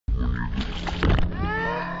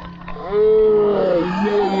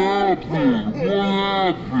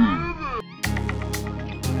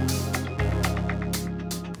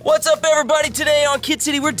What's up, everybody? Today on Kid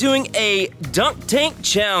City, we're doing a dunk tank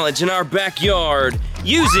challenge in our backyard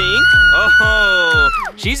using,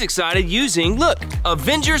 she's excited, using, look,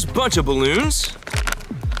 Avengers bunch of balloons.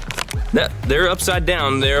 They're upside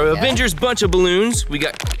down. They're Avengers bunch of balloons. We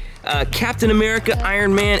got Captain America,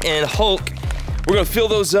 Iron Man, and Hulk. We're gonna fill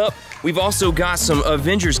those up. We've also got some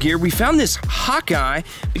Avengers gear. We found this Hawkeye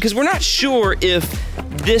because we're not sure if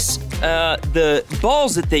this, the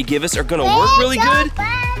balls that they give us are gonna work really good.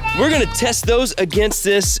 We're gonna test those against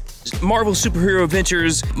this Marvel Superhero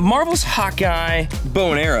Adventures Marvel's Hawkeye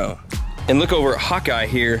bow and arrow. And look over at Hawkeye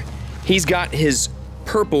here. He's got his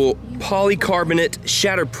purple polycarbonate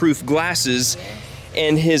shatterproof glasses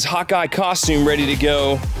and his Hawkeye costume ready to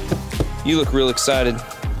go. You look real excited.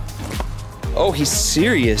 Oh, he's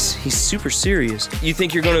serious. He's super serious. You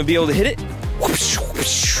think you're gonna be able to hit it?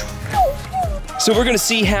 So we're gonna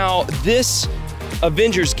see how this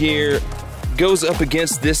Avengers gear goes up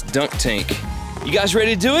against this dunk tank. You guys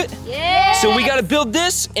ready to do it? Yeah. So we gotta build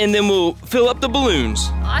this and then we'll fill up the balloons.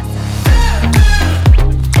 Awesome.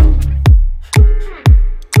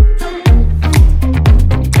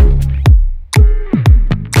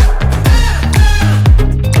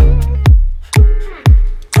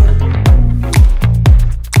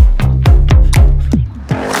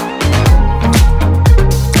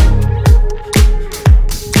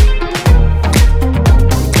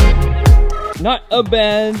 Not a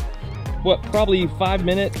bad, probably 5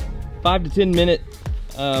 to 10 minute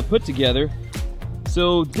put together.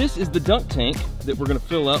 So this is the dunk tank that we're gonna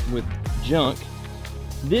fill up with junk.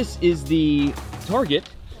 This is the target,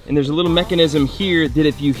 and there's a little mechanism here that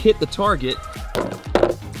if you hit the target,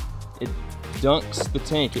 it dunks the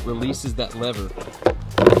tank. It releases that lever.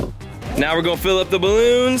 Now we're gonna fill up the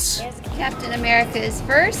balloons. Yes, Captain America is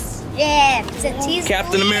first. Yeah, since he's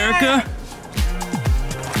Captain America.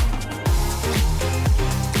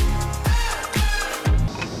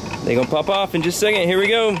 They're gonna pop off in just a second. Here we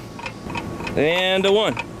go. And a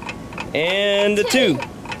 1. And a 2.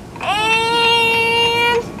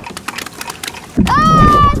 And...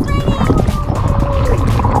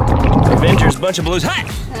 Avengers, bunch of balloons. Hi!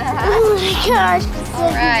 Oh my gosh.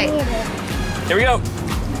 All right. Here we go.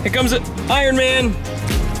 Here comes it. Iron Man.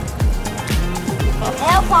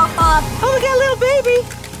 Help, Pop. Oh, we got a little baby.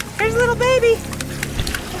 There's a little baby.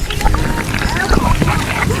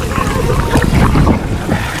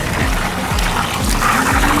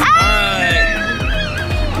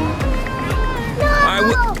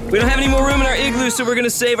 We don't have any more room in our igloo, so we're gonna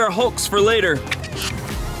save our Hulks for later.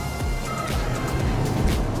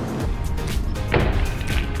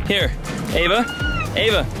 Here, Ava,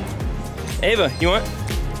 you want?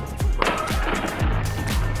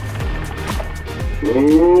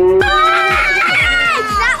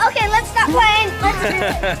 Okay, let's stop playing. Let's do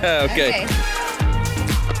it. Okay.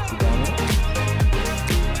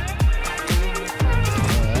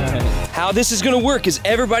 How this is gonna work is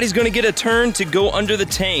everybody's gonna get a turn to go under the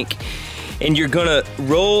tank, and you're gonna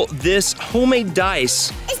roll this homemade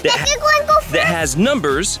dice that has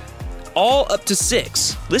numbers all up to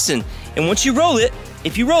 6. Listen, and once you roll it,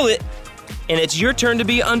 if you roll it, and it's your turn to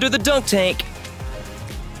be under the dunk tank,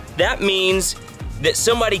 that means that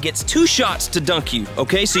somebody gets 2 shots to dunk you,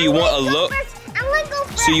 okay? So you want a low,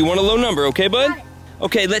 so you want a low number, okay, bud?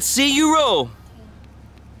 Okay, let's see you roll.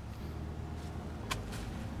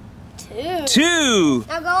 2.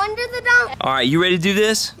 Now go under the dunk. All right, you ready to do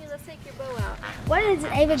this? Okay, let's take your bow out. What is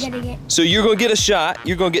Ava gonna get? So you're gonna get a shot.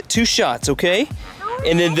 You're gonna get 2 shots, okay?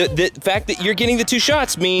 And then the fact that you're getting the 2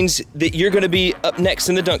 shots means that you're gonna be up next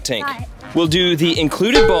in the dunk tank. We'll do the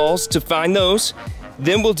included balls to find those.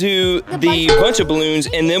 Then we'll do the bunch of balloons,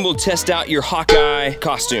 and then we'll test out your Hawkeye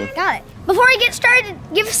costume. Got it. Before we get started,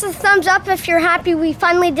 give us a thumbs up if you're happy we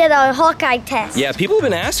finally did a Hawkeye test. Yeah, people have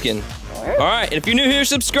been asking. All right, and if you're new here,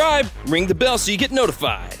 subscribe, ring the bell so you get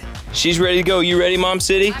notified. She's ready to go. You ready, Mom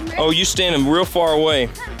City? I'm ready. Oh, you're standing real far away.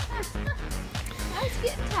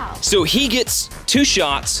 So he gets 2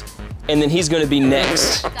 shots, and then he's gonna be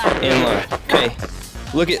next in line. Okay,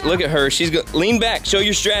 look at her. She's gonna lean back. Show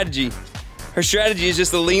your strategy. Her strategy is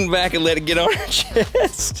just to lean back and let it get on her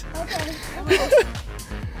chest. Okay.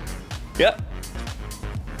 Yep.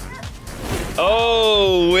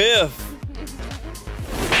 Oh, whiff.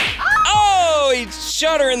 Oh, he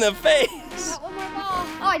shot her in the face. One more ball.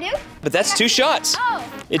 Oh, I do? But that's 2 shots. Oh.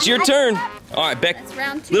 It's your turn. All right, Beck. That's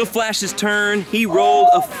round 2. Little Flash's turn. He rolled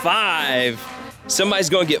a 5. Somebody's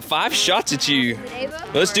gonna get 5 shots at you. Is it Ava?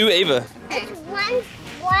 Let's do Ava. Okay. 1,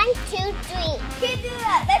 2, 3. Can't do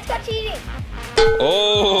that. Dad's got cheating.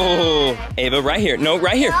 Oh, Ava, right here. No,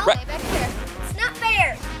 right here. No. Right. It's not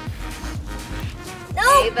fair.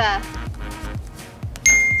 No. Ava.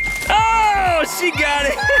 Oh, she got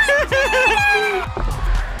it.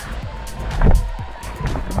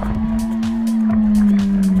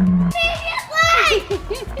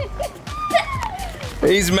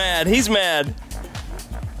 He's mad. He's mad.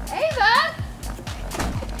 Ava.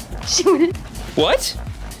 What?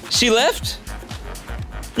 She left?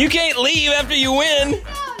 You can't leave after you win.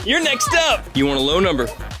 You're next up. You want a low number?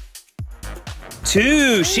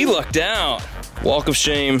 2. She lucked out. Walk of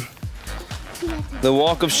shame. The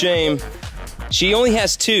walk of shame. She only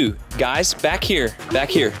has 2. Guys, back here. Back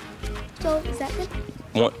here. So, is that good?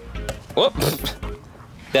 1. Whoop.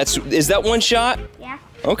 Is that one shot? Yeah.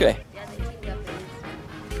 Okay.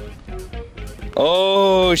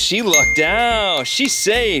 Oh, she lucked out. She's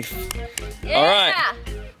safe. Yeah. All right.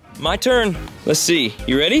 My turn. Let's see.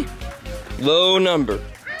 You ready? Low number.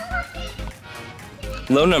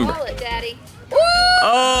 Low number. Roll it, Daddy.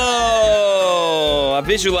 Oh, I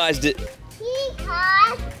visualized it. He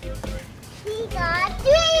got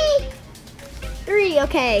 3. 3,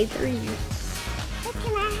 okay, 3. Can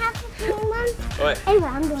I have the blue one? Wait. Hey,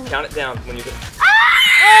 I'm doing it. Count it down when you go.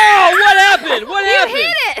 Oh, what happened? What happened?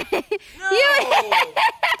 You hit it. You hit it.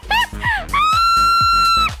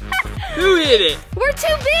 Who hit it? We're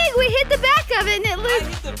too big. We hit the back of it and it I looked.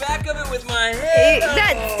 hit the back of it with my head.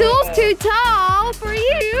 That stool's too tall for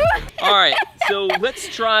you. All right, so let's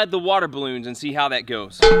try the water balloons and see how that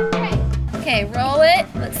goes. Okay, roll it.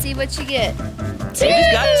 Let's see what you get.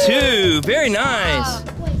 Ava's got 2. Very nice.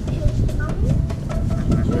 Wait,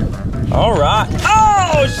 2. All right.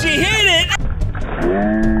 Oh, she hit it.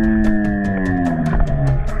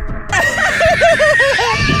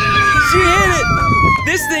 She hit it.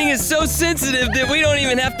 This thing is so sensitive that we don't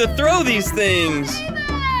even have to throw these things.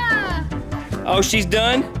 Oh, she's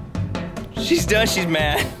done? She's done. She's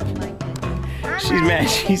mad. She's mad.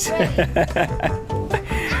 She's.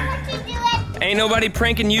 Ain't nobody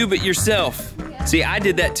pranking you but yourself. See, I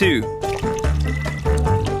did that too.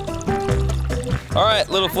 All right,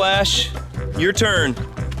 little Flash, your turn.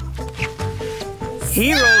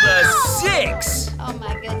 He rolled a 6. Oh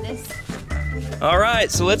my goodness. All right,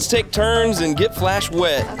 so let's take turns and get Flash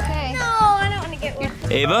wet. Okay. No, I don't want to get one.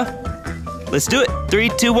 Ava, let's do it. 3,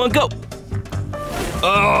 2, 1, go.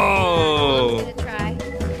 Oh. Give it a try.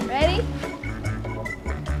 Ready?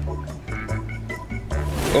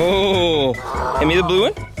 Oh. Hand me the blue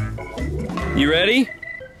one. You ready?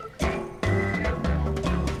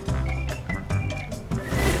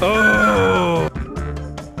 Oh.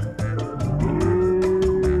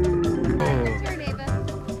 Turn, Ava.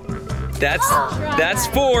 That's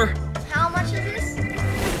 4. How much is this?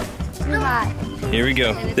 Too high. Here we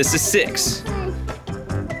go. This is 6.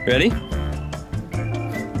 Ready?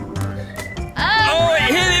 Oh, it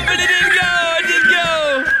hit it, but it didn't go. It didn't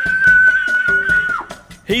go.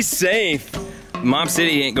 He's safe. Mom said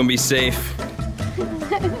he ain't gonna be safe.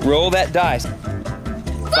 Roll that dice. 5.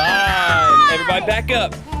 Everybody back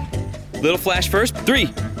up. Little Flash first.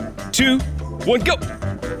 3, 2, 1, go.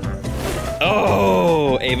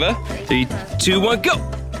 Oh, Ava. 3, 2, 1, go.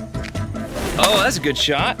 Oh, that's a good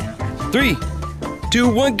shot. 3,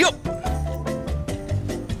 2, 1, go.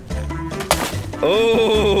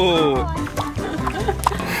 Oh.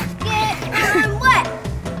 Get what?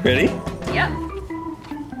 Ready? Yep.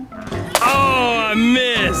 Oh, I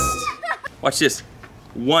missed. Watch this.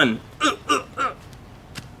 1. 5.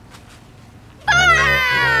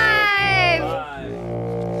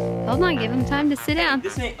 Hold on, give him time to sit down.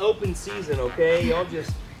 This ain't open season, okay? Y'all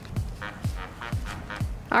just.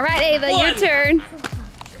 All right, Ava, your 1. turn.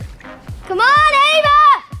 Come on,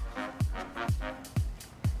 Ava!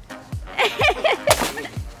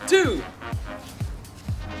 2.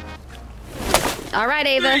 All right,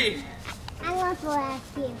 Ava. 3. I want to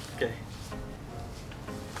ask you. Okay.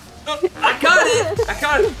 Oh, I got it. I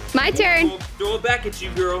got it. My turn. Throw it back at you,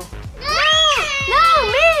 girl.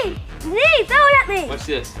 No, me! Me, throw it at me! Watch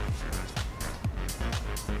this.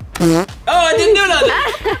 Oh, I didn't do nothing.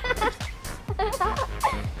 It's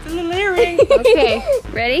a little earring. Okay,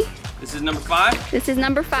 ready? This is number 5. This is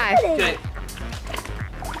number 5. Okay.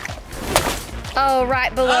 Oh,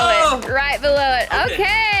 right below it. Right below it.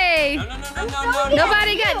 Okay. No.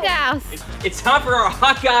 Nobody got doused. It's time for our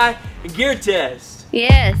Hawkeye gear test.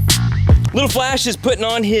 Yes. Little Flash is putting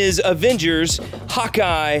on his Avengers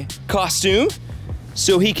Hawkeye costume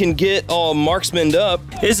so he can get all marksmaned up.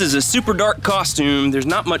 This is a super dark costume. There's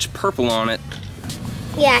not much purple on it.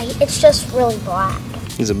 Yeah, it's just really black.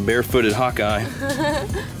 He's a barefooted Hawkeye.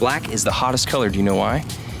 Black is the hottest color. Do you know why?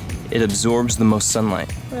 It absorbs the most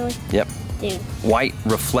sunlight. Really? Yep. Dude. White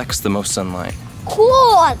reflects the most sunlight.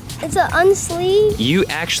 Cool! It's an unsleeve. You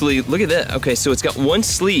actually, look at that. Okay, so it's got one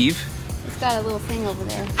sleeve. It's got a little thing over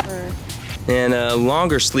there for And a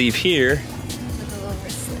longer sleeve here. a little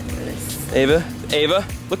wristlet for this. Ava,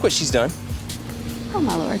 look what she's done. Oh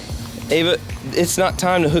my lord. Ava, it's not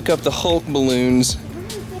time to hook up the Hulk balloons.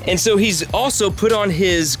 And so he's also put on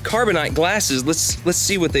his carbonite glasses. Let's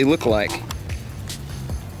see what they look like.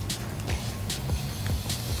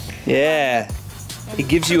 Yeah, it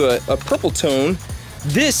gives you a purple tone.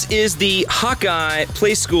 This is the Hawkeye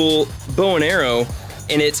Play School bow and arrow,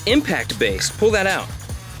 and it's impact based. Pull that out.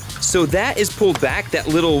 So that is pulled back, that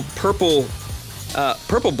little purple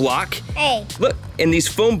block. Hey. Look, and these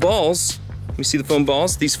foam balls, let me see the foam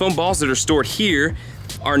balls. These foam balls that are stored here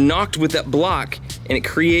are knocked with that block, and it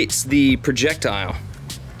creates the projectile.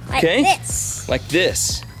 Like Okay? this. Like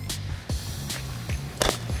this.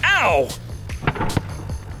 Ow!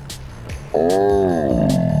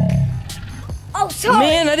 Oh, sorry.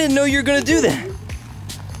 Man, I didn't know you were gonna do that.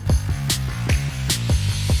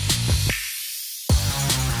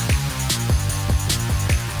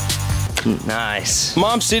 Nice.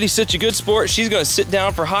 Mom City's such a good sport. She's gonna sit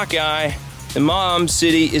down for Hawkeye, and Mom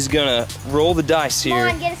City is gonna roll the dice Come here.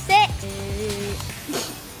 on, get a 6.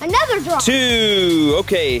 Another draw. 2.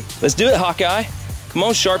 Okay, let's do it, Hawkeye. Come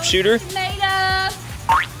on, sharpshooter. Made up.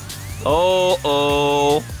 Oh.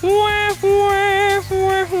 Wah, wah,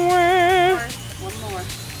 wah, wah. One more.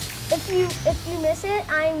 If you miss it,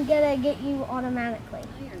 I'm gonna get you automatically.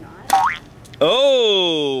 No, you're not.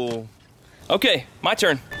 Oh. Okay, my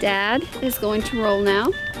turn. Dad is going to roll now.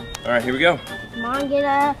 All right, here we go. Come on, get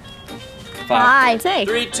a 5. Say.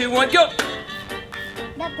 3, 2, 1, go.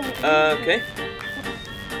 nothing. Okay.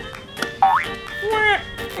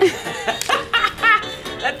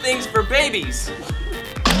 That thing's for babies.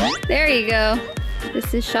 There you go.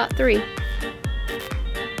 This is shot 3.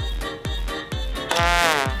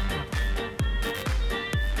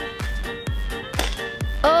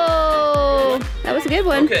 Oh, that was a good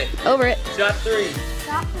one. Okay. Over it. Shot 3.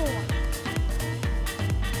 Stop for one.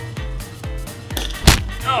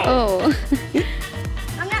 Oh.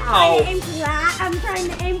 I'm not Ow. trying to aim for that. I'm trying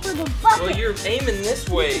to aim for the bucket. Well, you're aiming this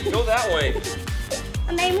way. Go that way.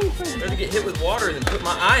 I'm aiming for the Rather bucket. get hit with water than put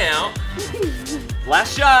my eye out.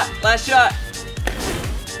 Last shot. Last shot.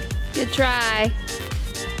 Good try.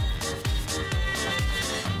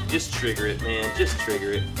 Just trigger it, man. Just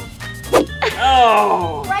trigger it.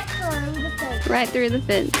 Oh! Right through the face. Right through the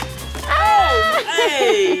fence. Oh!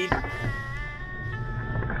 Hey!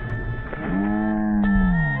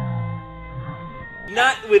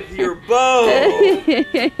 Not with your bow.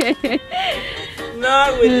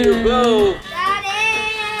 Not with your bow.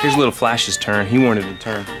 Daddy! Here's little Flash's turn. He wanted to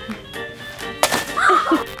turn.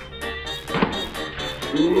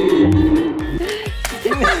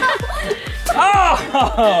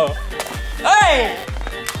 Oh! Hey!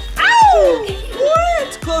 Ow! What?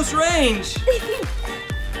 It's close range.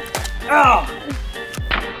 Oh!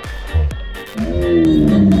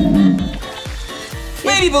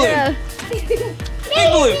 Baby balloon! Big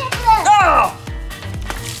balloon! Oh!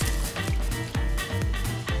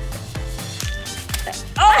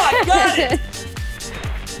 Oh, I got it!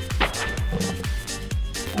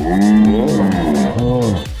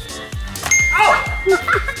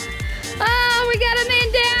 Oh, we got a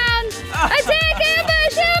man down. Attack,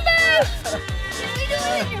 ambush, ambush. Can we do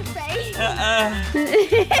it in your face?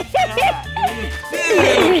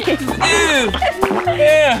 Ew!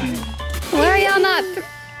 Yeah! Why are y'all not?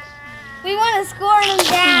 We want to score them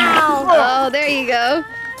down. Oh, there you go.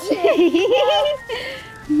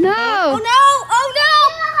 No. Oh no! Oh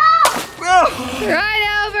no! Right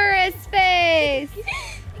over his face.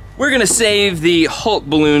 We're gonna save the Hulk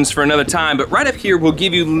balloons for another time, but right up here we'll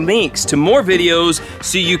give you links to more videos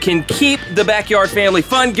so you can keep the backyard family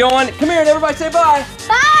fun going. Come here and everybody say bye.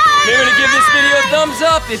 Bye! Remember to give this video a thumbs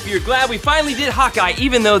up if you're glad we finally did Hawkeye,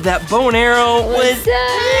 even though that bow and arrow was...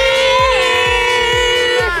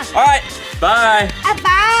 All right, bye. Bye.